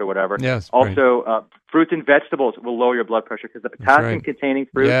pound or whatever. Yes. Also, right. Fruits and vegetables will lower your blood pressure because the potassium-containing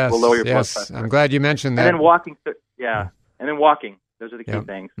fruits will lower your blood pressure. I'm glad you mentioned that. And then walking. And then walking. Those are the key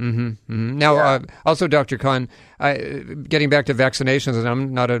things. Mm-hmm. Mm-hmm. Now, also, Dr. Kahn, getting back to vaccinations, and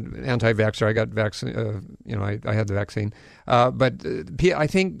I'm not an anti-vaxxer. I got I had the vaccine. But I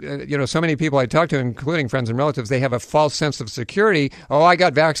think, so many people I talk to, including friends and relatives, they have a false sense of security. Oh, I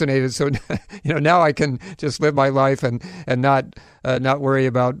got vaccinated, so now I can just live my life and not worry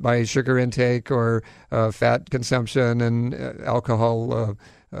about my sugar intake or fat consumption and alcohol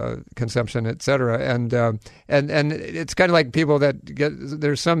consumption, et cetera. And it's kind of like people that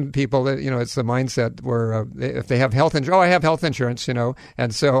there's some people that, it's the mindset where if they have health insurance, I have health insurance,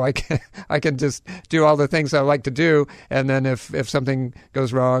 and so I can just do all the things I like to do. And then if something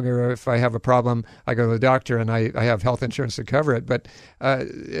goes wrong or if I have a problem, I go to the doctor and I have health insurance to cover it. But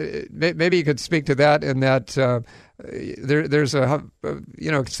maybe you could speak to that in that there's a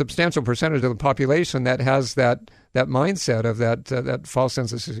substantial percentage of the population that has that mindset of that false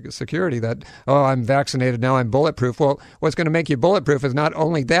sense of security that, I'm vaccinated, now I'm bulletproof. Well, what's going to make you bulletproof is not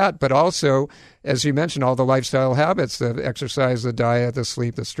only that, but also, as you mentioned, all the lifestyle habits, the exercise, the diet, the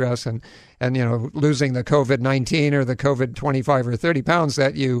sleep, the stress, and losing the COVID-19 or the COVID 25 or 30 pounds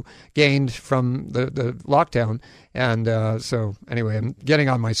that you gained from the lockdown. And so anyway, I'm getting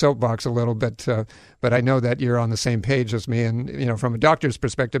on my soapbox a little bit, but I know that you're on the same page as me. And, from a doctor's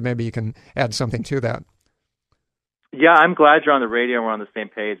perspective, maybe you can add something to that. Yeah, I'm glad you're on the radio and we're on the same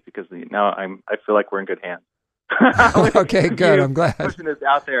page because now I feel like we're in good hands. Okay, good. I'm glad. Pushing this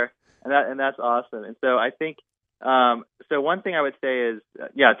out there, and that's awesome. And so I think, so one thing I would say is,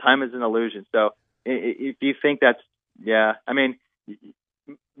 time is an illusion. So if you think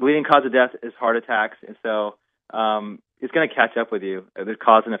leading cause of death is heart attacks, and so it's going to catch up with you. There's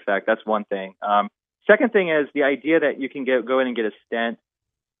cause and effect. That's one thing. Second thing is the idea that you can go in and get a stent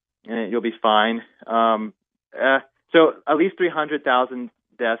and you'll be fine. So at least 300,000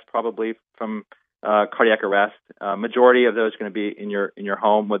 deaths probably from cardiac arrest. Majority of those are going to be in your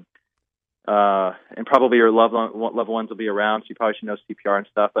home with, and probably your loved ones will be around. So you probably should know CPR and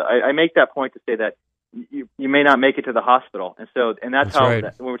stuff. But I make that point to say that you may not make it to the hospital, and that's how right.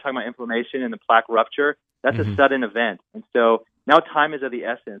 When we're talking about inflammation and the plaque rupture, that's a sudden event, and so now time is of the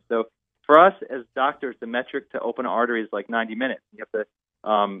essence. So for us as doctors, the metric to open an artery is like 90 minutes. You have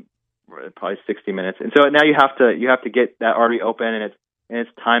to probably 60 minutes, and so now you have to get that artery open, and its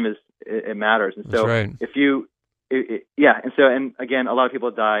time it matters. And so right. if you and again, a lot of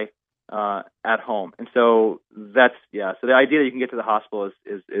people die at home, and so that's so the idea that you can get to the hospital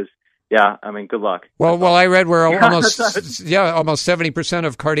is good luck. Well, I read where almost 70%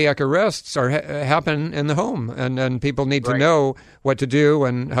 of cardiac arrests happen in the home, and people need to know what to do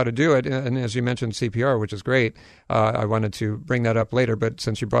and how to do it. And as you mentioned, CPR, which is great. I wanted to bring that up later, but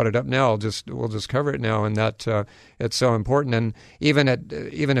since you brought it up now, we'll just cover it now, and that it's so important. And even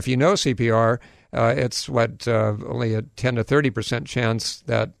if you know CPR, it's only a 10 to 30% chance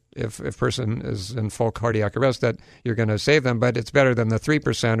that if a person is in full cardiac arrest that you're going to save them, but it's better than the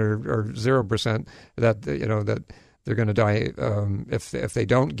 3% or 0% that that they're going to die if they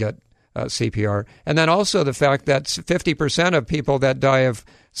don't get CPR. And then also the fact that 50% of people that die of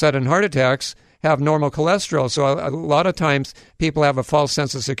sudden heart attacks have normal cholesterol. So a lot of times people have a false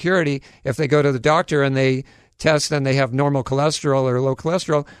sense of security if they go to the doctor and they test and they have normal cholesterol or low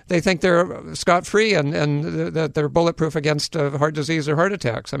cholesterol, they think they're scot-free and that they're bulletproof against heart disease or heart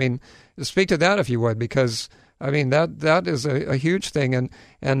attacks. I mean, speak to that if you would, because I mean that is a huge thing, and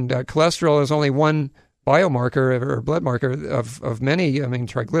cholesterol is only one biomarker or blood marker of many. I mean,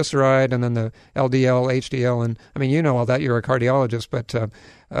 triglyceride and then the LDL, HDL, and I mean, all that. You're a cardiologist, but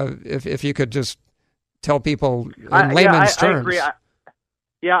if you could just tell people in layman's terms. I agree.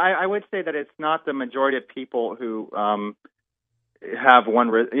 I would say that it's not the majority of people who have one,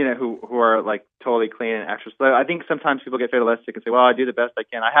 who are like totally clean and exercise. So I think sometimes people get fatalistic and say, well, I do the best I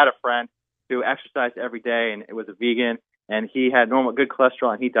can. I had a friend who exercised every day and it was a vegan and he had good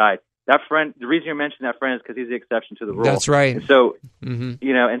cholesterol and he died. That friend, the reason you mentioned that friend is because he's the exception to the rule. That's right. And so,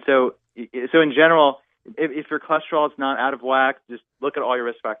 so in general, if your cholesterol is not out of whack, just look at all your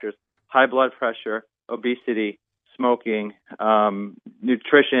risk factors: high blood pressure, obesity, smoking,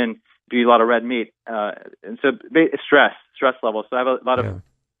 nutrition, if you eat a lot of red meat. And so stress levels. So I have a lot of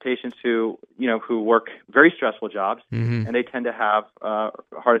patients who work very stressful jobs, and they tend to have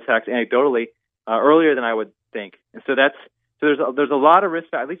heart attacks anecdotally earlier than I would think. And so there's a lot of risk,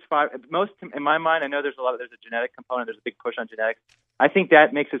 at least 5. Most in my mind, I know there's a genetic component. There's a big push on genetics. I think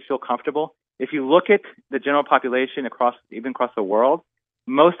that makes us feel comfortable. If you look at the general population across the world,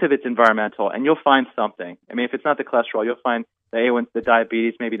 most of it's environmental, and you'll find something. I mean, if it's not the cholesterol, you'll find the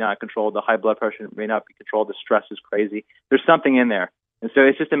diabetes maybe not controlled, the high blood pressure may not be controlled, the stress is crazy. There's something in there. And so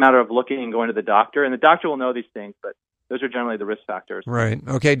it's just a matter of looking and going to the doctor, and the doctor will know these things, but those are generally the risk factors. Right.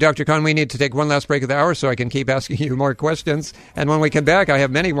 Okay, Dr. Kahn, we need to take one last break of the hour so I can keep asking you more questions. And when we come back, I have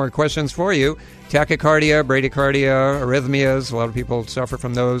many more questions for you. Tachycardia, bradycardia, arrhythmias. A lot of people suffer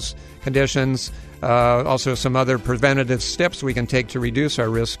from those conditions. Also, some other preventative steps we can take to reduce our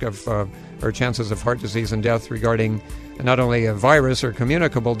risk of or chances of heart disease and death regarding not only a virus or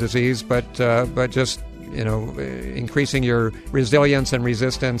communicable disease, but just increasing your resilience and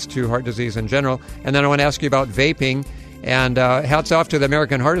resistance to heart disease in general. And then I want to ask you about vaping. And hats off to the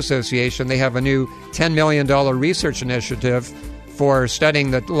American Heart Association. They have a new $10 million research initiative for studying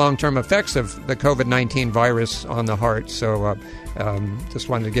the long-term effects of the COVID-19 virus on the heart. So just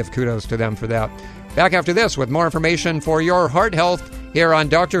wanted to give kudos to them for that. Back after this with more information for your heart health here on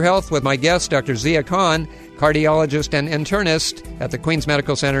Dr. Health with my guest, Dr. Zia Kahn, cardiologist and internist at the Queens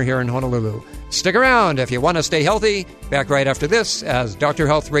Medical Center here in Honolulu. Stick around if you want to stay healthy. Back right after this as Dr.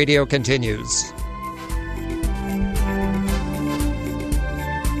 Health Radio continues.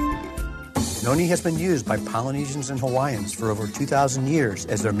 Noni has been used by Polynesians and Hawaiians for over 2,000 years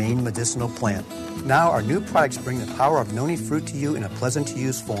as their main medicinal plant. Now our new products bring the power of noni fruit to you in a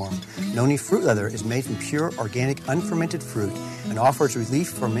pleasant-to-use form. Noni Fruit Leather is made from pure, organic, unfermented fruit and offers relief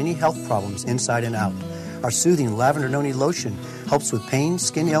for many health problems inside and out. Our soothing Lavender Noni Lotion helps with pain,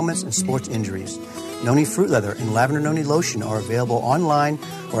 skin ailments, and sports injuries. Noni Fruit Leather and Lavender Noni Lotion are available online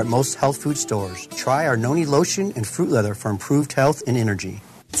or at most health food stores. Try our Noni Lotion and Fruit Leather for improved health and energy.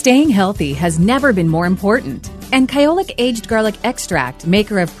 Staying healthy has never been more important. And Kyolic Aged Garlic Extract,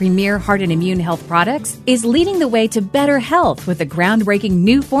 maker of premier heart and immune health products, is leading the way to better health with the groundbreaking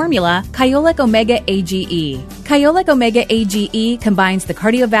new formula, Kyolic Omega AGE. Kyolic Omega AGE combines the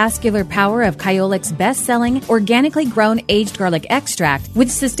cardiovascular power of Kyolic's best-selling, organically grown aged garlic extract with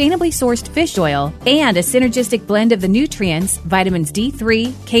sustainably sourced fish oil and a synergistic blend of the nutrients, vitamins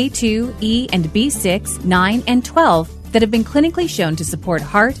D3, K2, E, and B6, 9, and 12, that have been clinically shown to support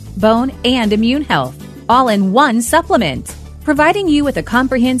heart, bone, and immune health, all in one supplement, providing you with a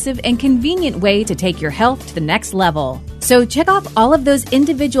comprehensive and convenient way to take your health to the next level. So check off all of those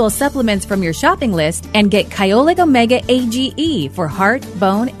individual supplements from your shopping list and get Kyolic Omega AGE for heart,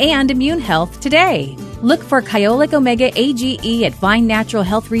 bone, and immune health today. Look for Kyolic Omega AGE at fine natural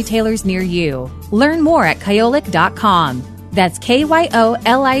health retailers near you. Learn more at kyolic.com. That's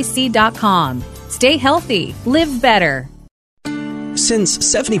KYOLIC.com. Stay healthy. Live better. Since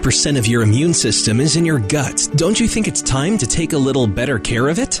 70% of your immune system is in your gut, don't you think it's time to take a little better care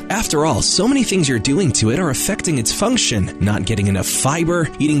of it? After all, so many things you're doing to it are affecting its function. Not getting enough fiber,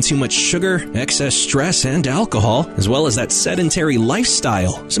 eating too much sugar, excess stress and alcohol, as well as that sedentary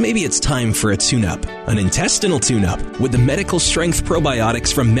lifestyle. So maybe it's time for a tune-up. An intestinal tune-up with the medical strength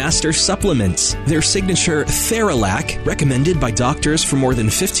probiotics from Master Supplements. Their signature Theralac, recommended by doctors for more than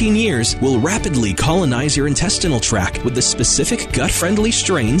 15 years, will rapidly colonize your intestinal tract with the specific gut-friendly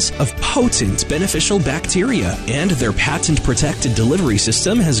strains of potent beneficial bacteria. And their patent-protected delivery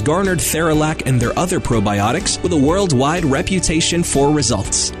system has garnered Theralac and their other probiotics with a worldwide reputation for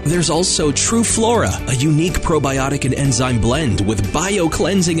results. There's also True Flora, a unique probiotic and enzyme blend with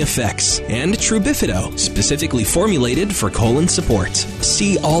bio-cleansing effects, and True Bifido, specifically formulated for colon support.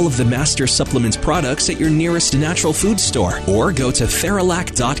 See all of the Master Supplements products at your nearest natural food store or go to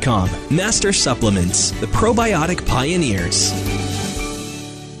Theralac.com. Master Supplements, the probiotic pioneers.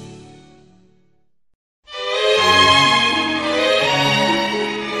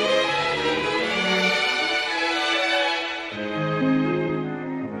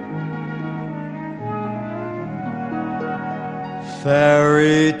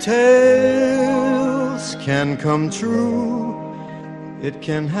 Fairy tales can come true. It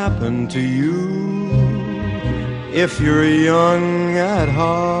can happen to you if you're young at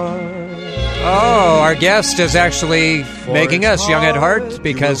heart. Oh, our guest is actually making us young at heart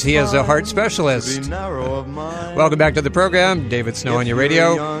because he is a heart specialist. Welcome back to the program. David Snow on your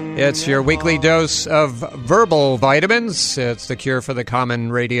radio. It's your weekly dose of verbal vitamins. It's the cure for the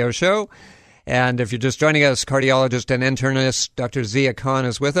common radio show. And if you're just joining us, cardiologist and internist Dr. Zia Kahn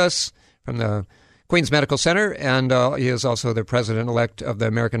is with us from the Queens Medical Center, and he is also the president-elect of the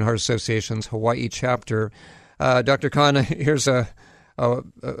American Heart Association's Hawaii chapter. Dr. Kahn, here's a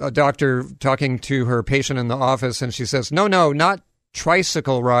doctor talking to her patient in the office, and she says, no, not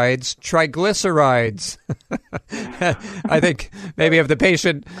tricycle rides, triglycerides. I think maybe if the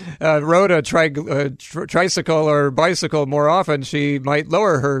patient rode a tricycle or bicycle more often, she might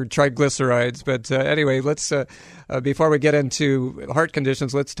lower her triglycerides. But anyway, let's before we get into heart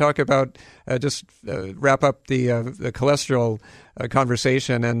conditions, let's talk about wrap up the cholesterol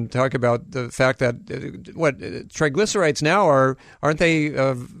conversation and talk about the fact that triglycerides now aren't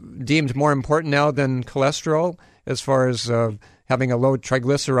they deemed more important now than cholesterol as far as having a low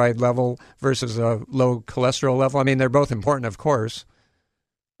triglyceride level versus a low cholesterol level? I mean, they're both important, of course.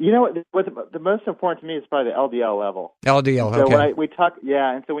 You know what? The most important to me is probably the LDL level. LDL, so okay. So we talk,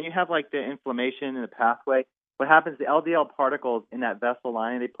 and so when you have like the inflammation in the pathway, what happens? The LDL particles in that vessel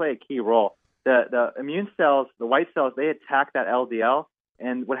lining, they play a key role. The immune cells, the white cells, they attack that LDL,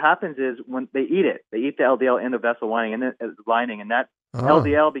 and what happens is when they eat the LDL in the vessel lining, and that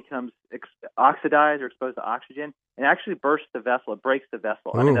LDL becomes oxidized or exposed to oxygen, and actually bursts the vessel. It breaks the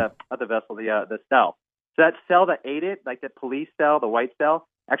vessel. I mean, not the vessel, the cell. So that cell that ate it, like the police cell, the white cell,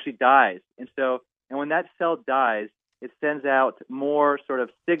 actually dies. And when that cell dies, it sends out more sort of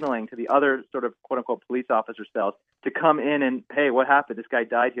signaling to the other sort of quote-unquote police officer cells to come in and, hey, what happened? This guy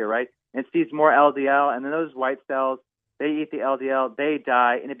died here, right? And it sees more LDL, and then those white cells, they eat the LDL, they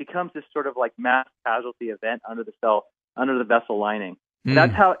die, and it becomes this sort of like mass casualty event under the vessel lining. And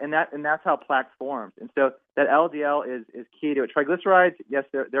that's how that's how plaque forms. And so that LDL is key to it. Triglycerides, yes,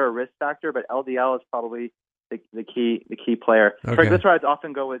 they're a risk factor, but LDL is probably the key player. Okay. Triglycerides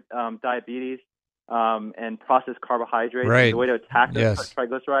often go with diabetes and processed carbohydrates. Right. The way to attack those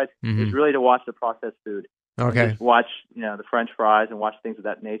triglycerides is really to watch the processed food. Okay. Just watch the French fries and watch things of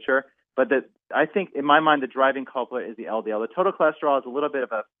that nature. But I think in my mind the driving culprit is the LDL. The total cholesterol is a little bit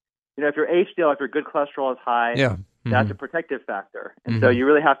of a if your HDL, if your good cholesterol is high, that's a protective factor. And so you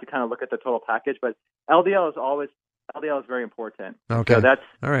really have to kind of look at the total package. But LDL is very important. Okay. So that's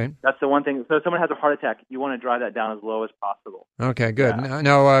all right. That's the one thing. So if someone has a heart attack, you want to drive that down as low as possible. Okay, good. Yeah.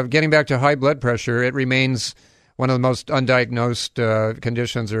 Now, getting back to high blood pressure, it remains one of the most undiagnosed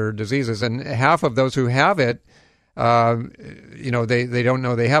conditions or diseases. And half of those who have it, they don't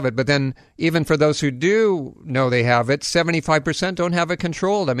know they have it. But then even for those who do know they have it, 75% don't have it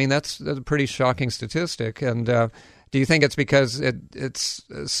controlled. I mean, that's a pretty shocking statistic. And do you think it's because it's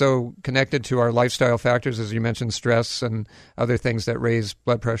so connected to our lifestyle factors, as you mentioned, stress and other things that raise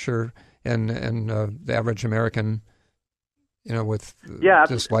blood pressure in the average American, with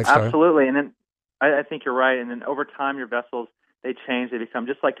this lifestyle? Absolutely. And then I think you're right. And then over time, your vessels, they change. They become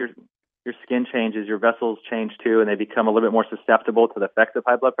just like your skin changes, your vessels change too, and they become a little bit more susceptible to the effects of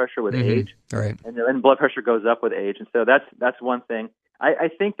high blood pressure with age. Right. And then blood pressure goes up with age. And so that's one thing. I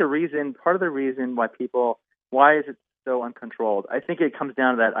think part of the reason why is it so uncontrolled? I think it comes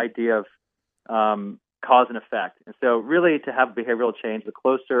down to that idea of cause and effect. And so really to have behavioral change, the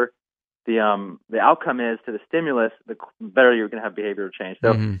closer the outcome is to the stimulus, the better you're going to have behavioral change.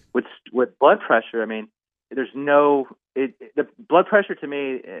 So with blood pressure, I mean, the blood pressure to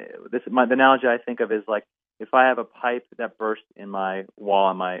me, the analogy I think of is like if I have a pipe that bursts in my wall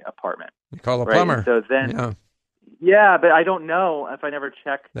in my apartment. You call a plumber. And so then, but I don't know if I never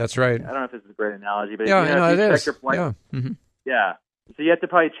check. That's right. I don't know if this is a great analogy, but if you check your pipe, so you have to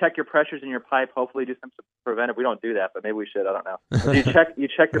probably check your pressures in your pipe. Hopefully, do some preventive. We don't do that, but maybe we should. I don't know. So you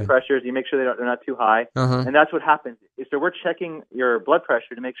check your pressures. You make sure they're not too high, and that's what happens. So we're checking your blood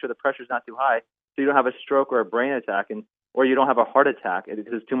pressure to make sure the pressure's not too high, so you don't have a stroke or a brain attack, or you don't have a heart attack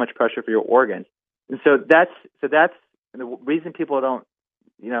because it's too much pressure for your organs. And so that's the reason people don't.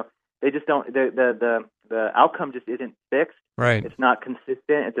 They just don't. The outcome just isn't fixed. Right. It's not consistent.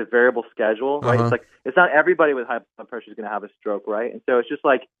 It's a variable schedule. Right. It's like it's not everybody with high blood pressure is going to have a stroke. Right. And so it's just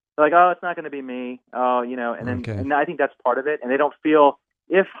like it's not going to be me. And I think that's part of it. And they don't feel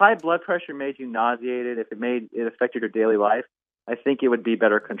if high blood pressure made you nauseated, if it affected your daily life, I think it would be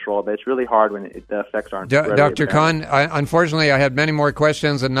better controlled, but it's really hard when the effects aren't. Dr. Kahn, unfortunately, I had many more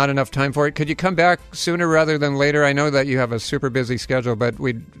questions and not enough time for it. Could you come back sooner rather than later? I know that you have a super busy schedule, but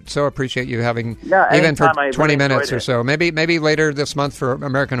we'd so appreciate you having even for 20 minutes or so. Maybe later this month for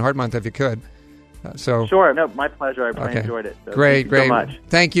American Heart Month, if you could. Sure. No, my pleasure. I enjoyed it. So great. So much.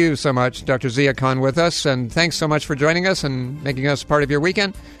 Thank you so much, Dr. Zia Kahn, with us, and thanks so much for joining us and making us part of your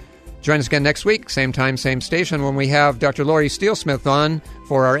weekend. Join us again next week, same time, same station, when we have Dr. Lori Steelsmith on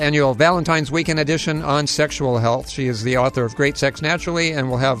for our annual Valentine's Weekend edition on sexual health. She is the author of Great Sex Naturally, and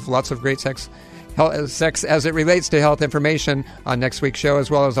we'll have lots of great sex sex as it relates to health information on next week's show, as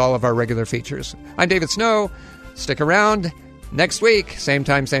well as all of our regular features. I'm David Snow. Stick around next week, same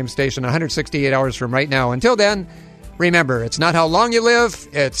time, same station, 168 hours from right now. Until then, remember, it's not how long you live,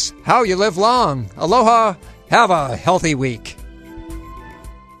 it's how you live long. Aloha. Have a healthy week.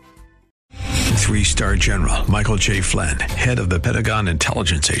 3-star General Michael J. Flynn, head of the Pentagon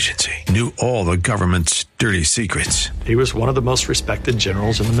Intelligence Agency, knew all the government's dirty secrets. He was one of the most respected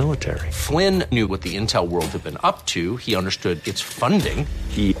generals in the military. Flynn knew what the intel world had been up to. He understood its funding.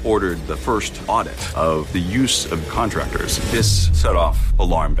 He ordered the first audit of the use of contractors. This set off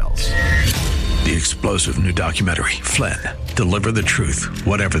alarm bells. The explosive new documentary, Flynn, Deliver the Truth,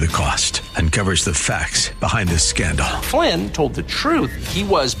 Whatever the Cost, uncovers the facts behind this scandal. Flynn told the truth. He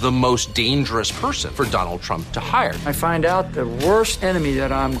was the most dangerous person for Donald Trump to hire. I find out the worst enemy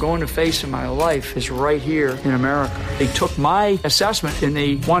that I'm going to face in my life is right here in America. They took my assessment and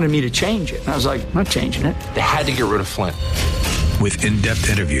they wanted me to change it. And I was like, I'm not changing it. They had to get rid of Flynn. With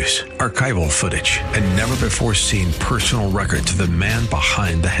in-depth interviews, archival footage, and never-before-seen personal records of the man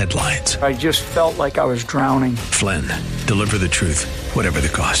behind the headlines. I just felt like I was drowning. Flynn, Deliver the Truth, Whatever the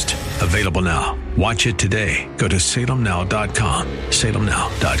Cost. Available now. Watch it today. Go to salemnow.com.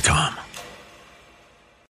 salemnow.com.